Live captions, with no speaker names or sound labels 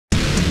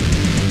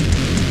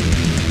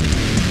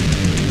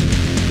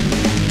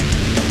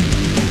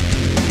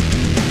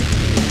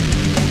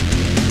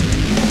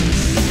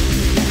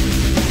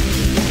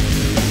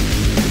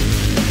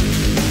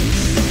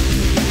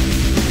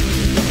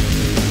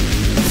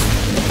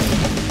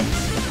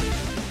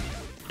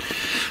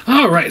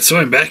Alright, so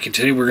I'm back, and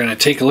today we're going to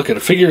take a look at a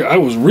figure I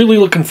was really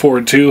looking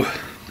forward to,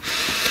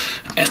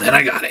 and then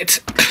I got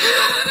it.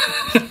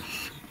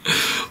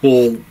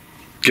 We'll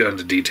get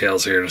into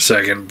details here in a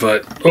second,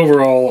 but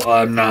overall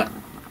I'm not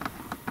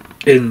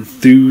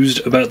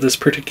enthused about this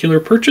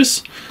particular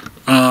purchase,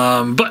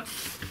 but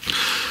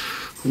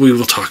we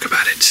will talk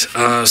about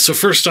it. So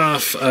first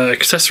off,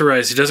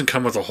 accessorized, he doesn't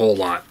come with a whole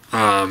lot.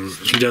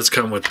 He does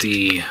come with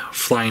the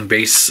flying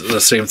base, the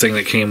same thing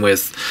that came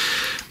with,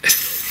 I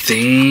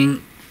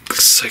think,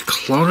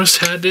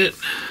 Cyclonus had it.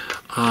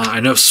 I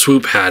know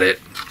Swoop had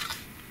it.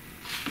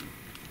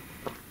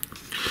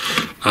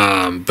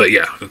 But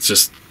yeah, it's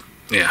just,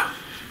 yeah,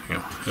 you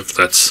know, if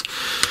that's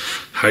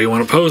how you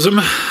want to pose him,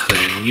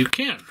 then you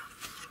can.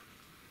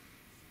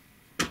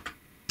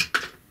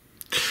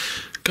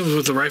 Comes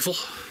with the rifle.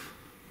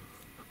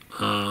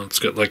 It's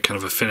got like kind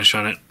of a finish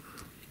on it.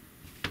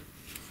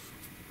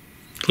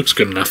 Looks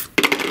good enough.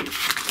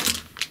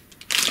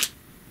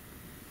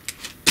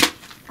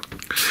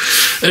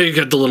 And you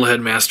got the little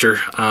headmaster.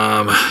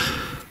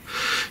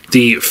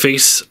 The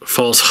face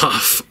falls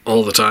off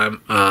all the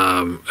time.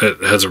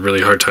 It has a really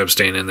hard time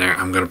staying in there.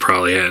 I'm going to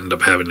probably end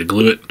up having to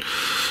glue it.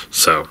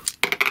 So,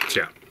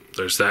 yeah,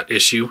 there's that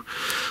issue.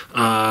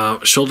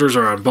 Shoulders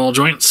are on ball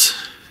joints.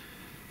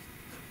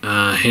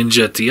 Hinge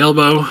at the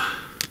elbow.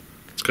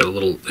 It's got a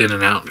little in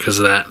and out because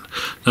of that.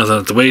 Nothing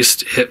at the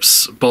waist.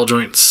 Hips, ball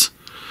joints.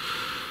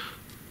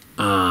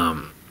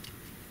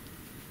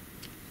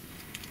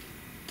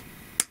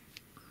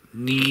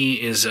 Knee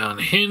is on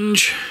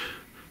hinge.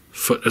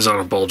 Foot is on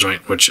a ball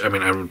joint, which, I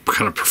mean, I would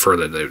kind of prefer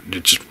that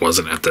it just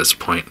wasn't at this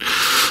point.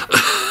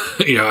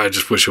 You know, I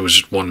just wish it was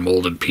just one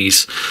molded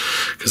piece,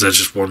 because that's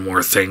just one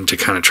more thing to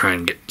kind of try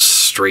and get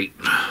straight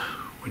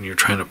when you're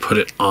trying to put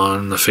it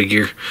on the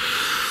figure.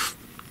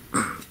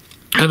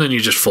 And then you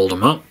just fold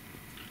them up.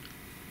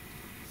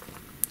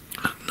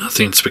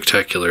 Nothing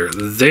spectacular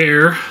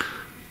there.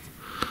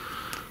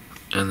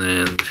 And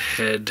then the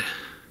head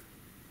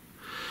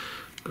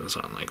goes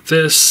on like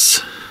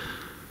this.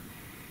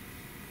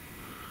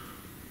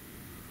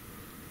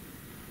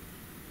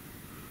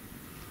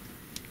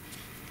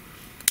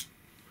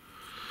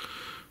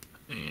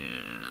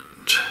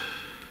 And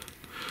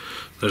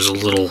there's a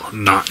little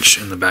notch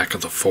in the back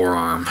of the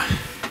forearm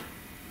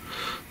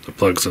that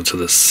plugs into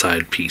this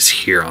side piece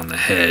here on the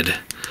head.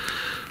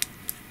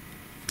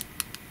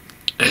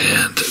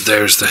 And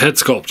there's the head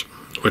sculpt,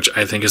 which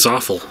I think is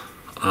awful.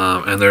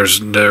 And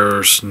there's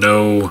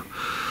no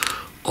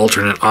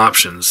alternate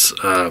options.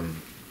 I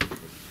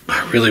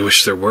really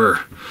wish there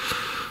were.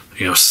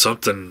 You know,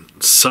 something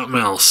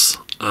else.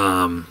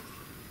 Like,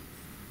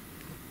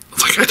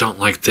 I don't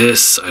like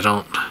this. I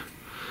don't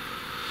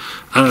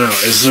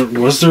know.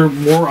 Was there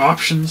more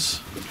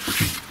options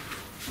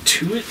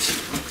to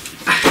it?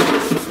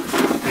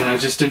 And I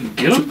just didn't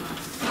get them?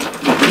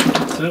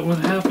 Is that what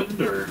happened,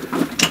 or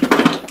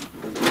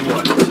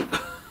what?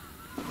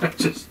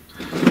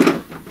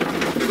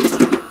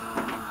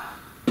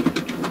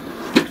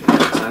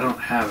 I don't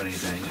have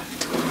anything.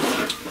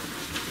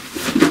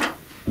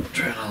 I'm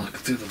trying to look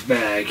through the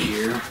bag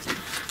here,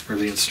 or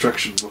the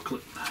instruction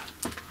booklet.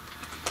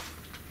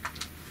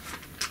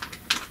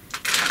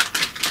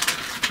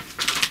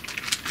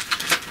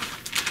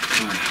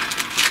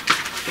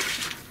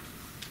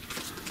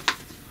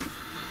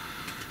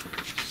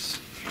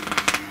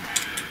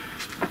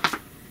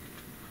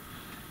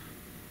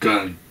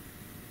 Gun.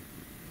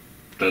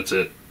 That's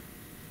it.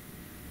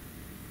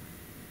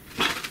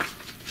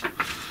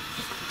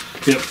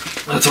 Yep,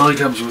 that's all he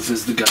comes with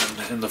is the gun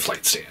and the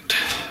flight stand.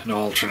 No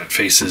alternate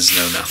faces,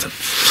 no nothing.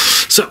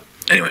 So,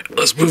 anyway,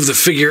 let's move the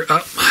figure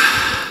up.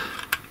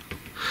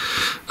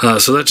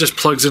 So that just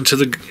plugs into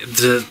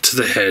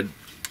the head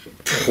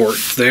port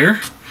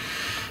there,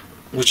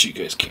 which you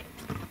guys can't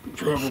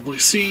probably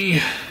see.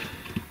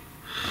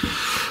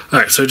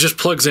 Alright, so it just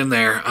plugs in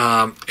there.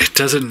 It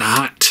does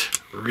not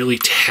really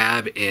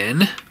tab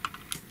in.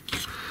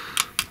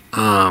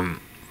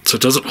 So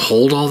it doesn't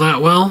hold all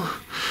that well.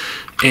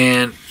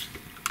 And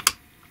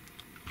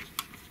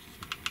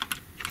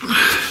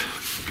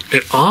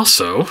it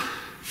also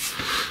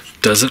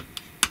doesn't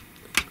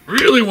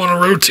really want to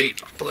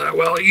rotate all that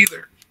well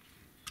either.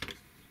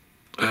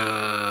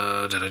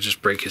 Did I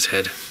just break his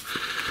head?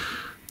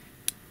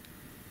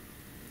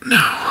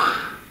 No.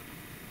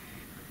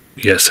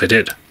 Yes, I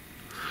did.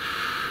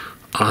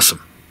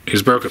 Awesome.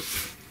 He's broken.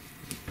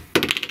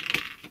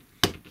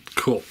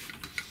 Cool.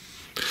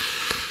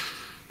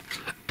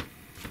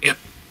 Yep.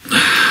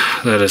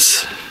 That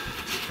is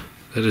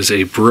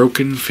a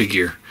broken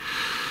figure.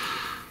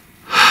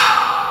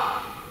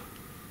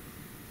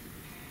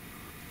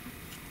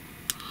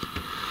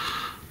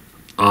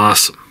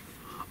 Awesome.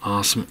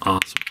 Awesome,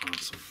 awesome,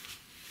 awesome.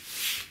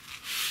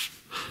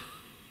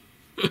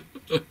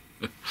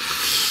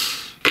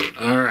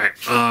 Alright,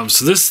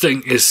 so this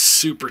thing is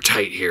super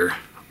tight here.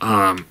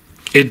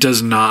 It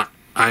does not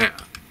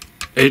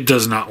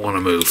want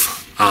to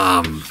move.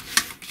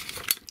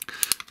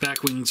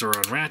 Back wings are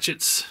on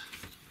ratchets.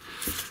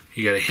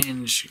 You got a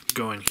hinge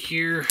going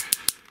here.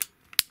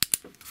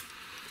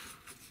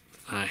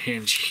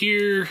 Hinge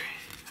here,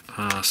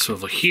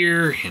 swivel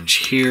here, hinge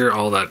here.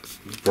 All that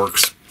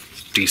works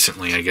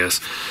decently, I guess.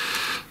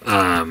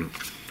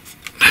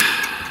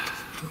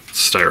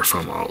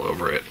 Styrofoam all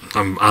over it.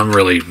 I'm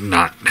really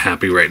not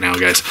happy right now,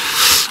 guys.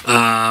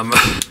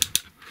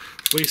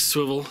 Waist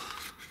swivel.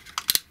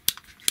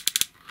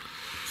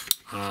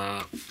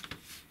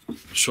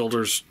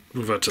 Shoulders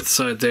move out to the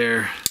side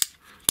there.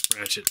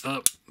 Ratchet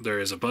up. There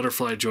is a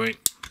butterfly joint.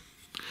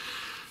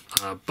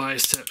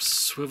 Bicep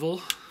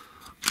swivel.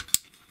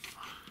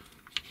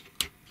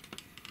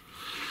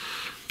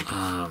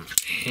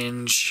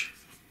 Hinge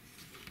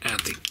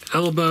at the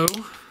elbow.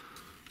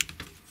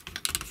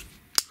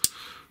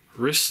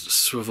 Wrist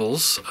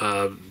swivels.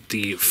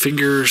 The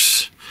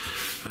fingers,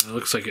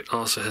 looks like it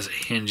also has a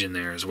hinge in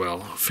there as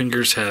well.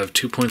 Fingers have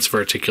 2 points of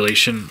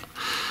articulation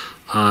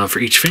for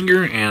each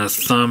finger, and a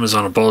thumb is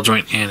on a ball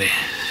joint and a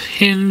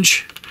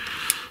hinge.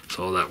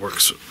 So all that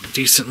works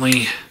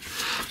decently.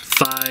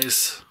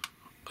 Thighs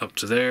up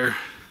to there,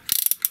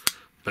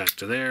 back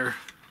to there,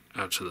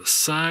 out to the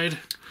side.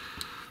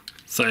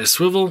 Thigh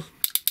swivel.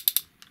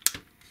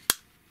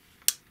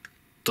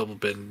 Double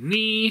bend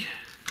knee.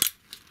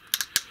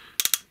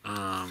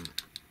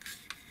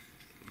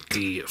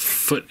 The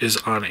foot is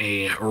on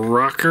a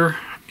rocker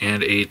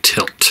and a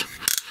tilt.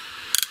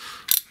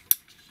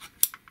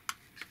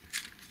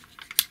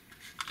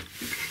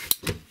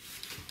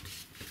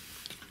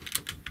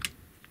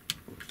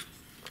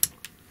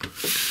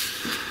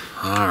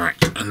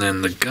 Alright, and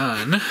then the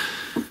gun.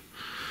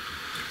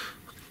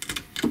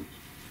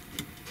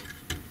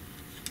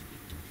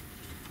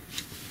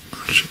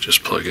 Should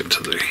just plug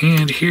into the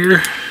hand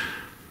here.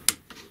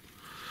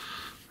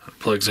 That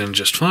plugs in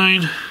just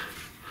fine.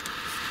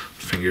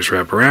 Fingers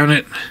wrap around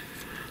it.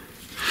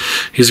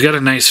 He's got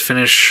a nice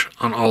finish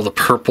on all the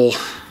purple,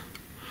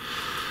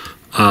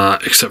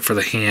 except for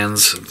the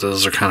hands.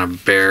 Those are kind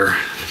of bare.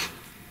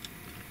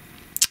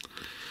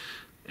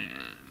 And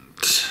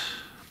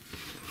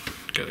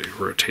gotta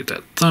rotate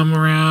that thumb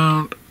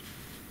around.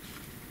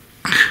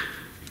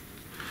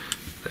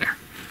 There.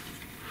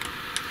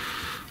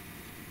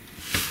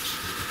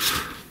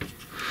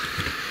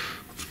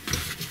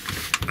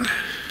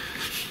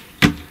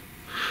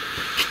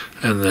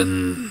 And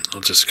then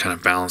I'll just kind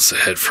of balance the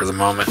head for the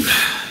moment.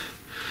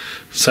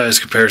 Size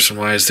comparison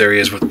wise, there he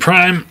is with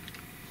Prime.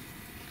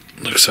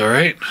 Looks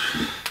alright.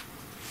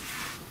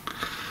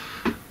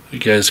 You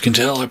guys can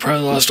tell I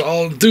probably lost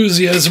all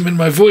enthusiasm in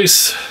my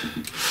voice.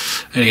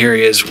 And here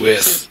he is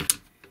with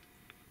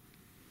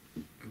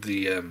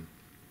the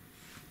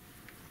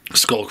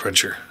Skull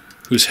Cruncher,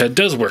 whose head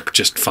does work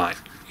just fine.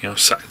 You know,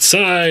 side to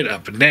side,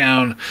 up and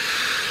down.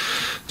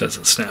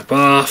 Doesn't snap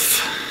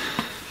off.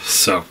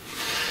 So,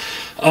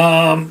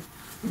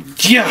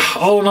 yeah,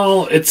 all in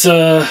all, it's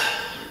I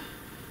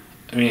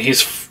mean,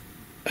 he's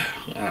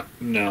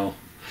no,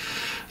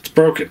 it's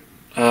broken.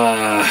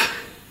 I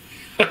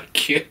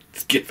can't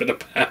give it a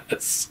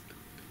pass.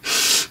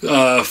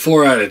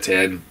 4 out of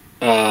 10.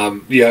 Yeah,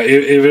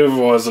 if it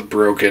wasn't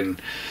broken,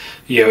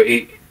 you know,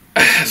 the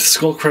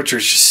Skull Cruncher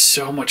is just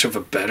so much of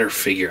a better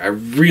figure. I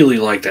really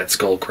like that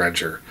Skull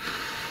Cruncher.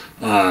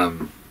 You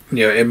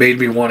know, it made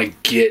me want to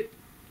get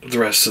the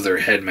rest of their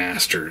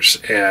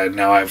headmasters, and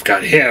now I've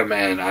got him,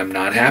 and I'm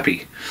not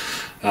happy.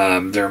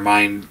 Their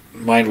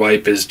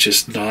Mindwipe is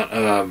just not.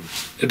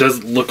 It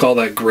doesn't look all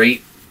that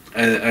great.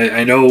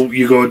 I know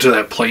you go into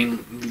that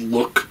plain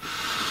look.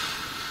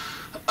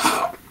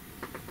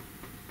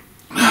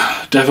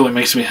 Definitely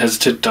makes me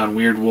hesitant on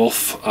Weird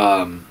Wolf.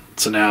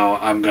 So now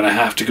I'm gonna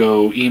have to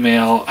go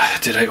email.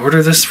 Did I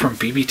order this from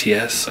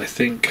BBTS? I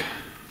think.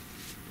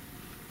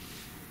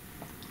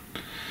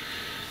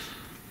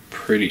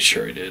 Pretty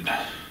sure I did.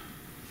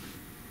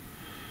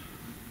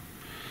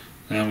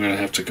 Now I'm going to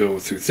have to go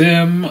through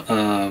them.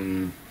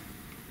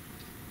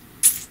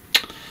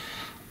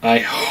 I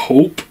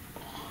hope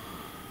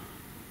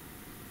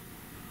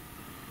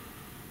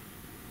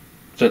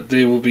that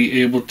they will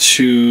be able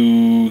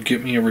to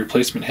get me a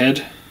replacement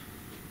head.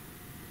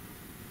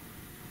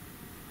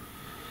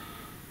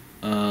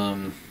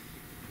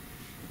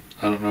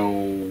 I don't know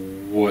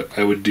what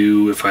I would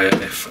do if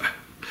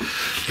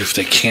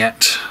they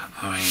can't.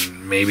 I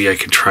mean, maybe I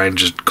could try and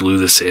just glue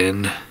this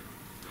in.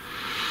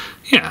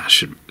 Yeah, I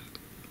should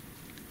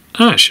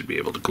be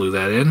able to glue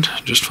that in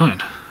just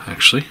fine,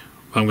 actually.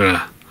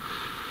 I'll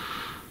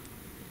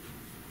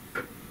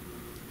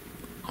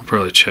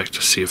probably check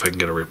to see if I can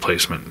get a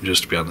replacement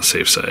just to be on the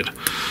safe side.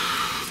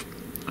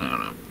 I don't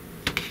know.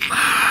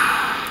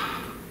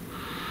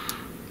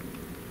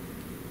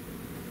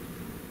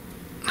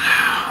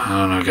 I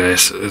don't know,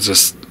 guys. It's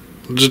just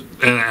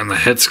and the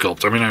head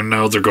sculpt. I mean, I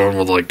know they're going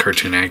with like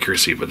cartoon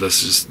accuracy, but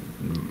this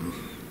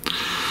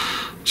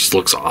just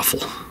looks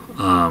awful.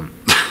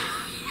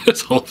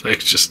 This whole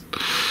thing's just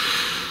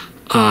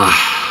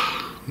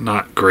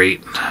not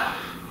great.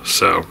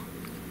 So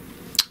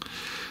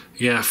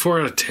yeah, 4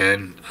 out of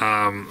 10.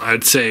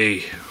 I'd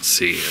say, let's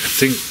see, I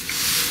think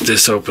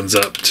this opens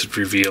up to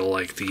reveal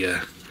like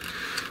the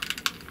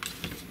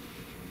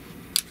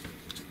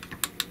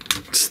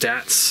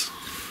stats.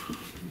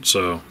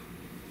 So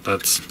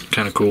that's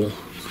kind of cool.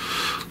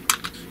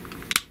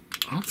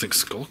 I don't think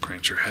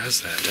Skullcruncher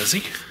has that, does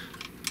he?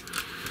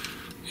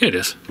 Yeah, it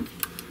is.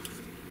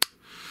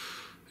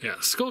 Yeah,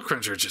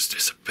 Skullcruncher just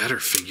is a better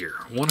figure.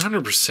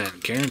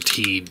 100%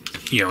 guaranteed.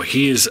 You know,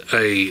 he is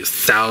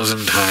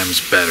 1,000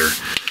 times better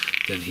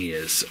than he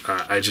is.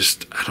 I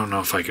don't know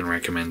if I can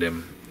recommend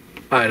him.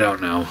 I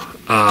don't know.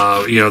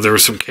 You know, there were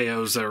some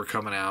KOs that were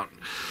coming out.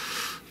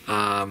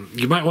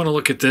 You might want to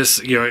look at this,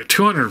 you know,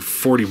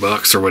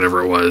 $240 or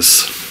whatever it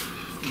was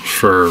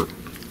for,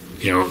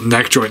 you know,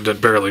 neck joint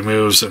that barely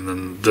moves, and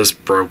then this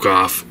broke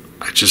off.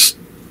 I just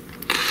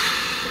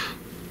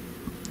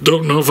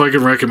don't know if I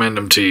can recommend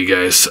them to you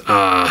guys.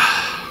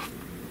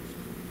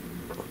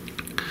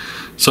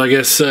 So I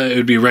guess it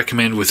would be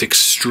recommended with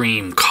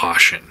extreme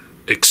caution.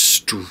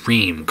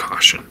 Extreme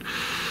caution.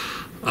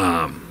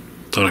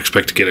 Don't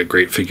expect to get a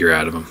great figure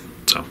out of them.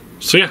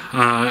 So yeah,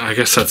 I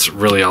guess that's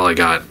really all I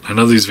got. I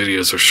know these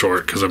videos are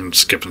short because I'm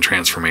skipping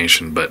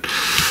transformation, but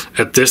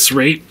at this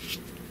rate,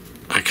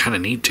 I kind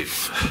of need to.